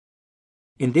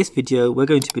In this video, we're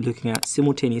going to be looking at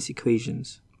simultaneous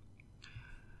equations.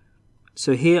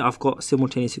 So here I've got a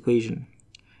simultaneous equation.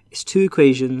 It's two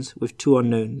equations with two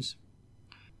unknowns.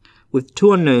 With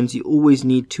two unknowns, you always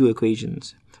need two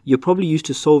equations. You're probably used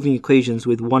to solving equations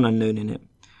with one unknown in it.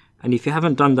 And if you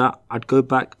haven't done that, I'd go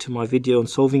back to my video on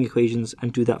solving equations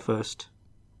and do that first.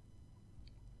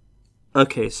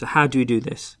 Okay, so how do we do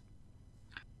this?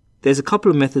 There's a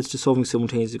couple of methods to solving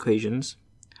simultaneous equations.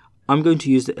 I'm going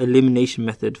to use the elimination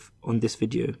method on this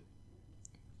video.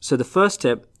 So the first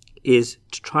step is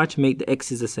to try to make the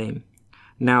x's the same.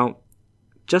 Now,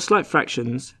 just like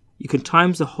fractions, you can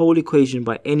times the whole equation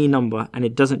by any number and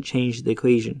it doesn't change the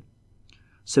equation.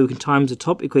 So we can times the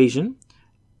top equation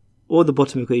or the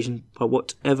bottom equation by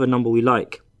whatever number we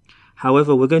like.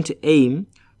 However, we're going to aim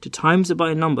to times it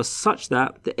by a number such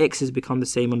that the x's become the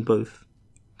same on both.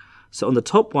 So on the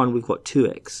top one we've got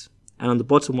 2x and on the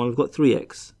bottom one we've got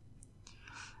 3x.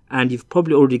 And you've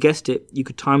probably already guessed it, you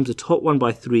could times the top one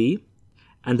by 3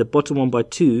 and the bottom one by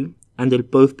 2 and they'll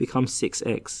both become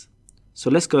 6x. So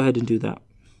let's go ahead and do that.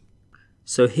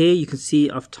 So here you can see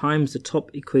I've times the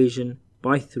top equation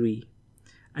by 3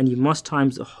 and you must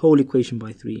times the whole equation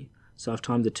by 3. So I've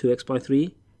times the 2x by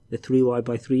 3, the 3y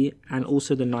by 3 and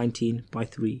also the 19 by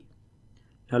 3.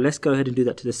 Now let's go ahead and do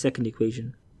that to the second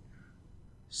equation.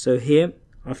 So here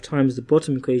I've times the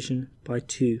bottom equation by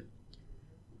 2.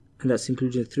 And that's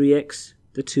including the 3x,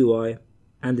 the 2y,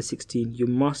 and the 16. You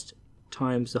must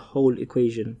times the whole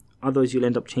equation, otherwise you'll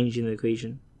end up changing the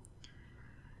equation.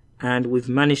 And we've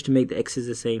managed to make the x's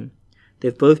the same.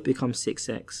 They've both become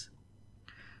 6x.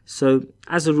 So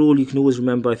as a rule, you can always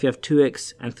remember if you have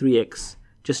 2x and 3x,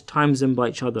 just times them by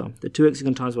each other. The 2x you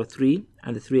can times by 3,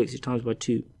 and the 3x you times by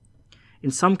 2. In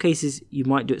some cases, you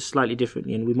might do it slightly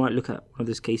differently, and we might look at one of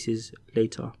those cases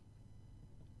later.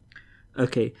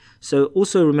 Okay, so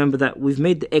also remember that we've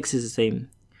made the x's the same.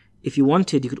 If you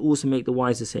wanted, you could also make the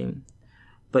y's the same.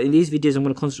 But in these videos, I'm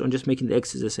going to concentrate on just making the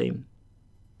x's the same.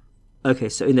 Okay,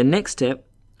 so in the next step,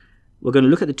 we're going to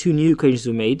look at the two new equations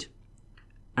we made,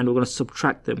 and we're going to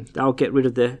subtract them. That'll get rid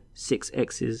of the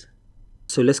 6x's.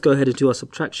 So let's go ahead and do our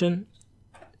subtraction.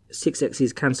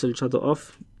 6x's cancel each other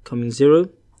off, coming 0.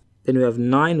 Then we have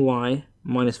 9y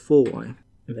minus 4y,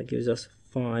 and that gives us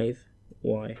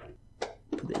 5y.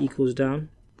 Put the equals down.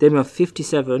 Then we have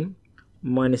 57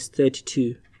 minus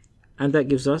 32 and that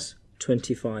gives us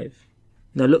 25.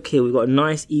 Now look here, we've got a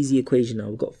nice easy equation now.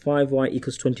 We've got 5y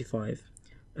equals 25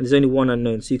 and there's only one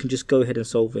unknown, so you can just go ahead and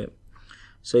solve it.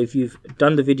 So if you've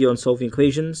done the video on solving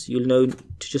equations, you'll know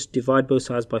to just divide both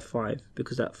sides by 5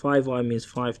 because that 5y means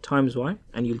 5 times y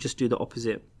and you'll just do the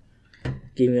opposite,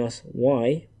 giving us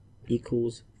y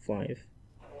equals 5.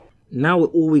 Now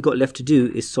all we got left to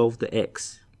do is solve the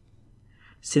x.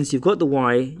 Since you've got the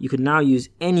y, you can now use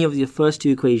any of the first two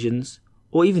equations,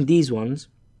 or even these ones.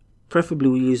 Preferably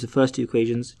we'll use the first two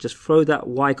equations. Just throw that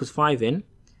y equals 5 in,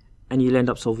 and you'll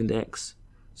end up solving the x.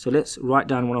 So let's write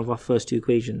down one of our first two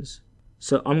equations.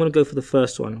 So I'm going to go for the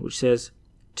first one, which says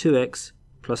 2x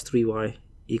plus 3y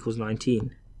equals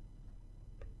 19.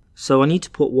 So I need to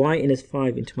put y in as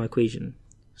 5 into my equation.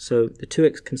 So the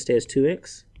 2x can stay as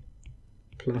 2x,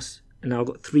 plus, and now I've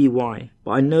got 3y.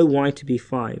 But I know y to be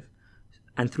 5.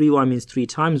 And 3y means 3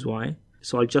 times y,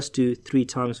 so I'll just do 3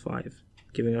 times 5,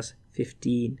 giving us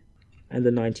 15, and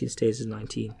the 19 stays as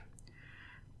 19.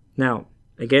 Now,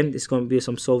 again, this is going to be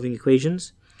some solving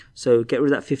equations, so get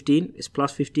rid of that 15, it's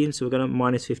plus 15, so we're going to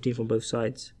minus 15 from both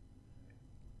sides.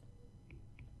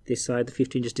 This side, the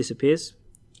 15 just disappears,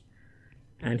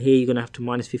 and here you're going to have to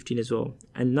minus 15 as well,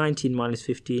 and 19 minus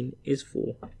 15 is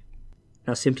 4.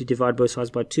 Now simply divide both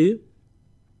sides by 2,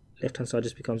 left hand side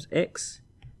just becomes x,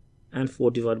 and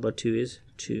 4 divided by 2 is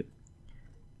 2.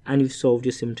 And you've solved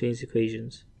your simultaneous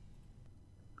equations.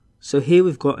 So here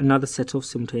we've got another set of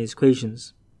simultaneous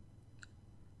equations.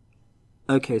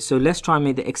 Okay, so let's try and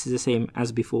make the x's the same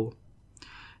as before.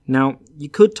 Now, you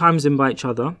could times them by each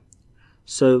other.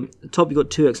 So the top you got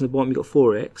 2x and the bottom you got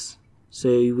 4x. So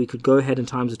we could go ahead and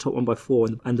times the top one by 4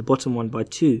 and the bottom one by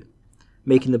 2,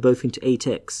 making them both into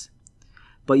 8x.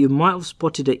 But you might have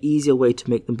spotted an easier way to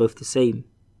make them both the same.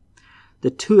 The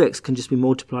 2x can just be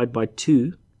multiplied by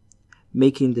 2,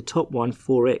 making the top one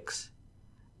 4x.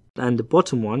 And the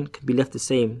bottom one can be left the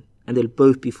same, and they'll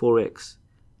both be 4x.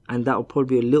 And that will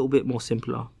probably be a little bit more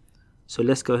simpler. So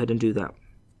let's go ahead and do that.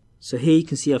 So here you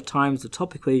can see I've times the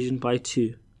top equation by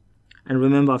 2. And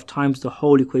remember, I've times the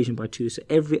whole equation by 2, so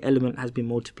every element has been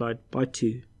multiplied by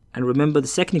 2. And remember, the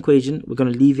second equation, we're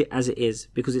going to leave it as it is,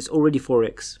 because it's already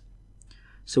 4x.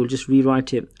 So we'll just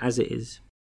rewrite it as it is.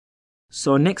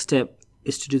 So our next step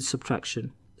is to do the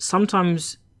subtraction.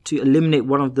 Sometimes to eliminate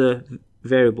one of the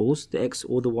variables, the x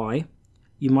or the y,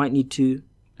 you might need to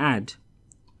add.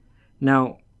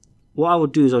 Now, what I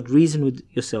would do is I'd reason with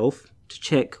yourself to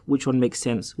check which one makes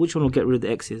sense, which one will get rid of the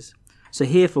x's. So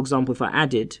here, for example, if I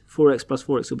added 4x plus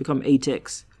 4x, it will become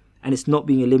 8x, and it's not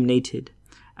being eliminated.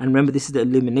 And remember, this is the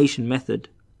elimination method.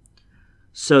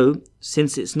 So,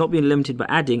 since it's not being eliminated by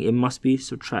adding, it must be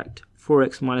subtract.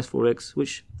 4x minus 4x,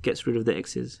 which gets rid of the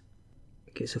x's.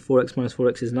 Okay, so 4x minus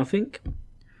 4x is nothing.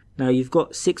 Now you've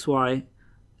got 6y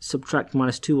subtract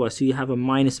minus 2y, so you have a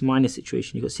minus minus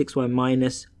situation. You've got 6y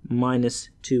minus minus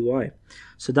 2y.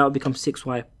 So that will become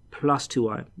 6y plus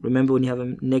 2y. Remember, when you have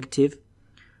a negative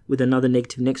with another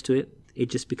negative next to it, it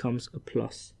just becomes a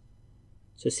plus.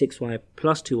 So 6y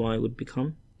plus 2y would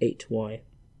become 8y.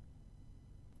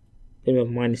 Then we have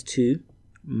minus 2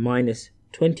 minus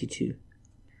 22,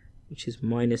 which is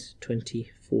minus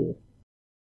 24.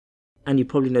 And you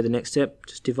probably know the next step.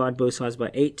 Just divide both sides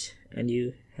by 8, and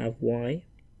you have y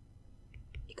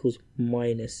equals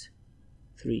minus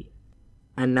 3.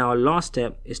 And now our last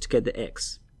step is to get the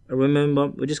x. And remember,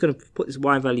 we're just going to put this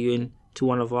y value in to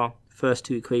one of our first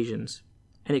two equations.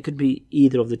 And it could be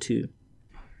either of the two.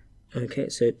 Okay,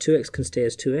 so 2x can stay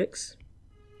as 2x.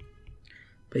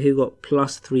 But here we've got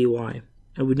plus 3y.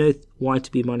 And we know y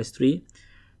to be minus 3.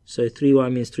 So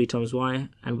 3y means 3 times y.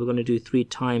 And we're going to do 3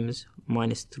 times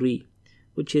minus 3,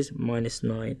 which is minus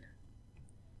 9.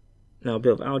 Now a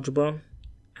bit of algebra.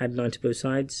 Add 9 to both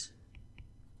sides.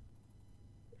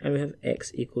 And we have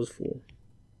x equals 4.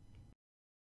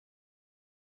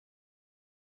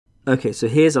 Okay, so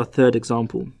here's our third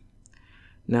example.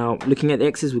 Now, looking at the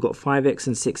x's, we've got 5x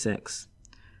and 6x.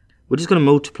 We're just going to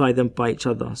multiply them by each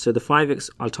other. So the 5x,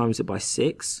 I'll times it by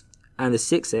 6. And the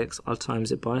 6x, I'll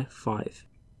times it by 5.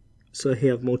 So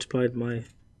here I've multiplied my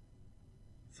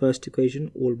first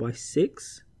equation all by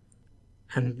 6.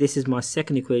 And this is my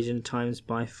second equation times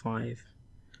by 5.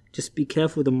 Just be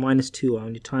careful with the minus 2y.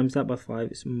 When you times that by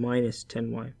 5, it's minus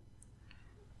 10y.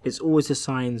 It's always the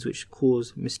signs which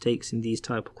cause mistakes in these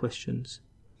type of questions.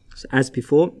 So as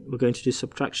before, we're going to do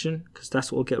subtraction, because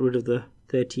that's what will get rid of the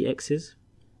 30x's.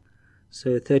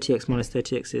 So 30x minus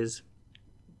 30x is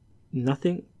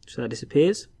nothing, so that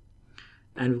disappears.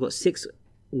 And we've got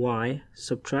 6y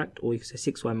subtract, or you can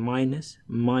say 6y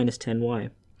minus 10y.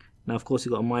 Now of course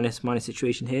we've got a minus minus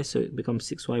situation here, so it becomes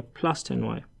 6y plus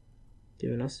 10y,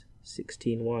 giving us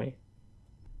 16y.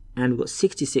 And we've got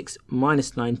 66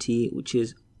 minus 90, which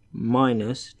is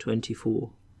minus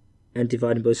 24. And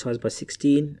dividing both sides by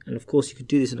 16, and of course you could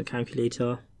do this in a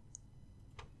calculator,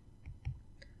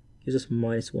 gives us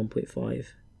minus 1.5.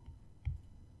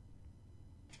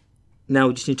 Now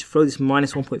we just need to throw this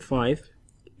minus 1.5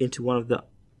 into one of the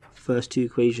first two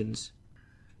equations.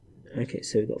 Okay,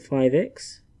 so we've got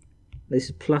 5x, this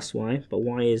is plus y, but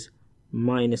y is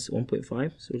minus 1.5,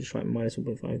 so we'll just write minus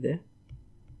 1.5 there.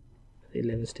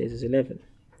 11 stays as 11.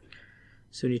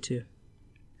 So we need to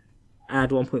add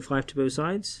 1.5 to both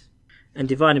sides, and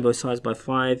dividing both sides by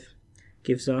 5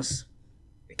 gives us,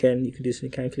 again you can do this in a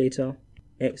calculator,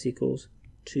 x equals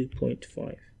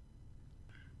 2.5.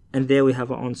 And there we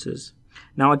have our answers.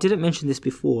 Now I didn't mention this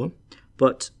before,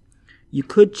 but you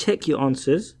could check your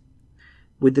answers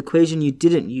with the equation you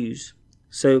didn't use.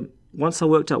 So once I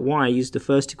worked out y, I used the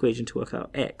first equation to work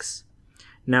out x.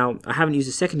 Now I haven't used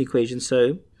the second equation,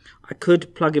 so I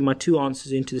could plug in my two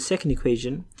answers into the second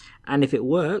equation, and if it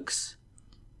works,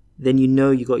 then you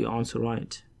know you got your answer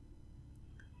right.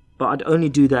 But I'd only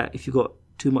do that if you got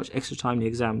too much extra time in the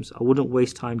exams. I wouldn't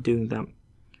waste time doing that.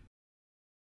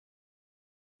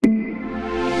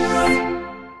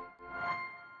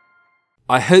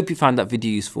 I hope you found that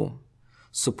video useful.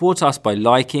 Support us by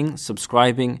liking,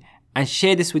 subscribing, and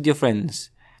share this with your friends.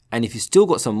 And if you still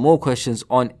got some more questions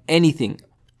on anything,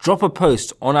 drop a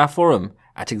post on our forum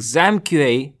at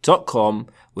examqa.com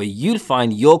where you'll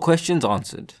find your questions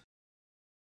answered.